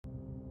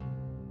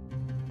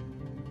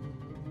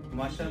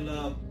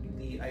MashaAllah,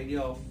 the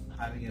idea of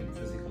having a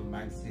physical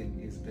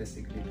magazine is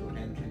basically to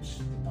enrich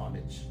the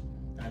knowledge.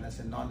 And as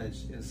a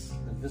knowledge is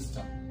the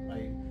wisdom,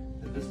 right?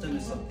 The wisdom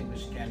is something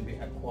which can be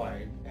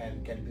acquired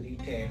and can be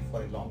retained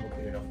for a longer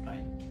period of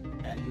time.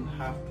 And you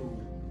have to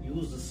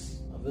use this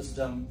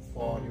wisdom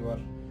for your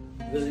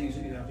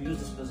you have to use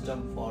this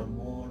wisdom for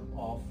more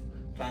of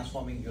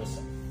transforming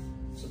yourself.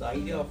 So the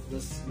idea of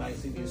this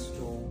magazine is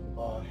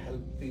to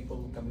help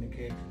people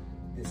communicate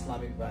the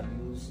Islamic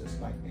values,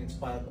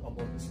 inspire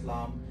about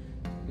Islam,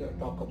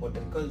 talk about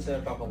their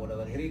culture, talk about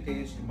our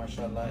heritage,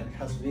 mashallah. It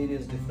has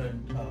various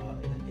different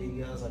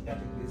areas or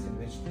categories in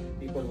which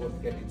people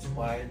would get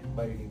inspired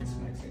by reading this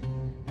magazine.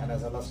 And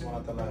as Allah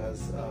subhanahu wa ta'ala has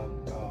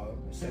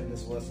said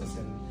these verses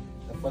in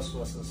the first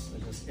verses,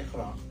 which is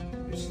Iqra,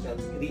 which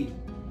tells read.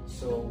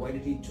 So why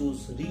did he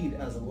choose read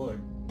as a word?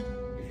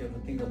 If you have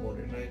to think about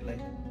it, right? Like,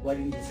 why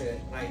didn't he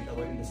say write,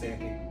 or why didn't he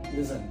say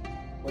listen?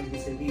 Why did he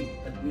say read?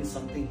 That means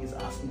something he's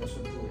asking us to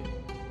do it.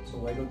 So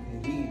why don't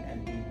we read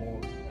and be more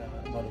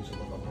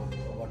knowledgeable about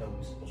what are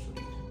we supposed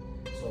to read?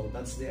 So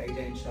that's the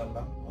idea,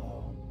 inshallah,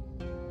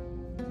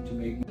 to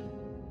make